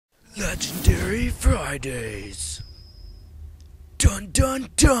Legendary Fridays. Dun dun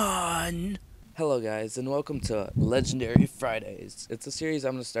dun. Hello guys and welcome to Legendary Fridays. It's a series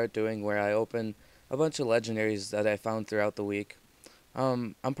I'm going to start doing where I open a bunch of legendaries that I found throughout the week.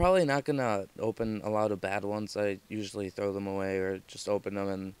 I'm probably not going to open a lot of bad ones. I usually throw them away or just open them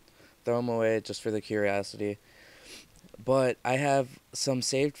and throw them away just for the curiosity. But I have some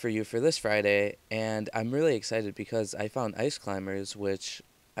saved for you for this Friday, and I'm really excited because I found ice climbers, which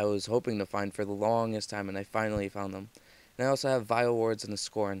I was hoping to find for the longest time, and I finally found them. And I also have Vile Wards and a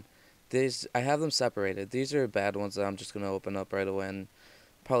Scorn. These I have them separated. These are bad ones that I'm just going to open up right away and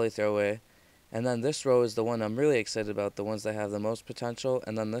probably throw away. And then this row is the one I'm really excited about, the ones that have the most potential.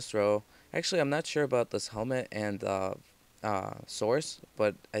 And then this row, actually I'm not sure about this helmet and source,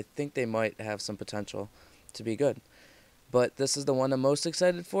 but I think they might have some potential to be good. But this is the one I'm most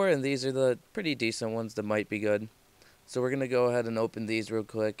excited for, and these are the pretty decent ones that might be good. So we're going to go ahead and open these real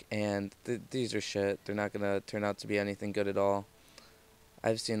quick, and these are shit. They're not going to turn out to be anything good at all.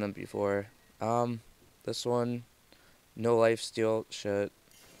 I've seen them before. This one, no lifesteal, shit.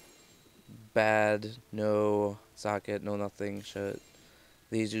 Bad, no socket, no nothing, shit.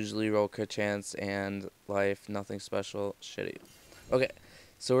 These usually roll crit chance and life, nothing special, shitty. Okay,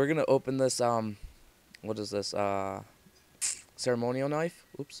 so we're going to open this, what is this, ceremonial knife.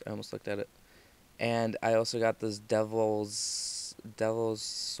 Oops, I almost looked at it. And I also got this devil's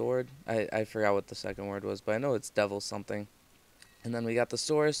sword. I forgot what the second word was, but I know it's devil something. And then we got the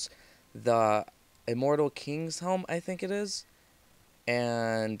source, the immortal king's helm, I think it is,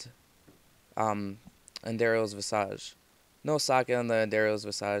 and Daryl's visage. No socket on the Daryl's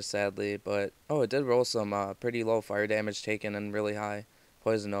visage, sadly, but oh, it did roll some pretty low fire damage taken and really high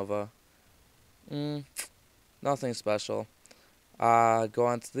poison nova. Nothing special. Go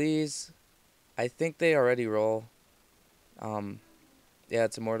on to these. I think they already roll. Yeah,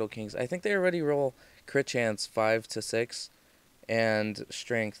 it's Immortal Kings. I think they already roll crit chance 5 to 6 and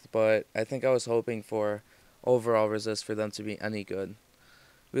strength, but I think I was hoping for overall resist for them to be any good.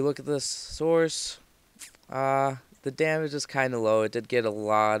 We look at this source. The damage is kind of low. It did get a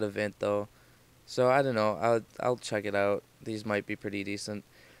lot of int though, so I don't know. I'll check it out. These might be pretty decent.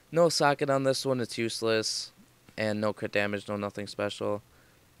 No socket on this one. It's useless. And no crit damage, no nothing special.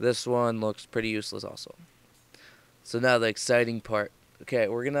 This one looks pretty useless also. So now the exciting part. Okay,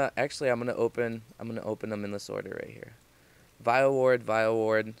 I'm gonna open them in this order right here. Vile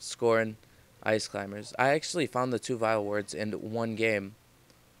Ward, Scorn, Ice Climbers. I actually found the 2 Vile Wards in one game.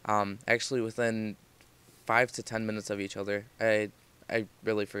 Actually within 5 to 10 minutes of each other. I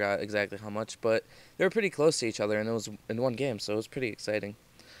really forgot exactly how much, but they were pretty close to each other, and it was in one game, so it was pretty exciting.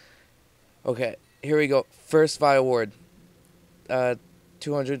 Okay, here we go. First Vile Ward.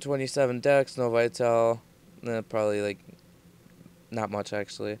 227 dex, no vital. Probably like not much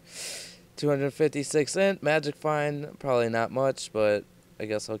actually. 256 int, magic fine, probably not much, but I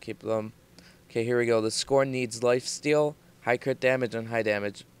guess I'll keep them. Okay, here we go. The Scorn needs life steal, high crit damage, and high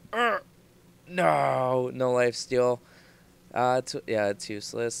damage. No life steal. Yeah, it's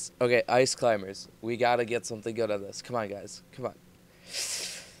useless. Okay, Ice Climbers. We gotta get something good on this. Come on, guys. Come on.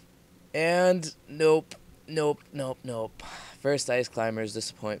 And nope. First Ice Climbers,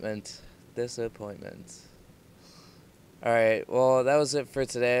 disappointment. Alright, well, that was it for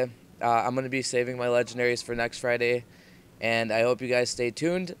today. I'm going to be saving my legendaries for next Friday, and I hope you guys stay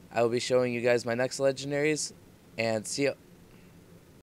tuned. I will be showing you guys my next legendaries, and see ya.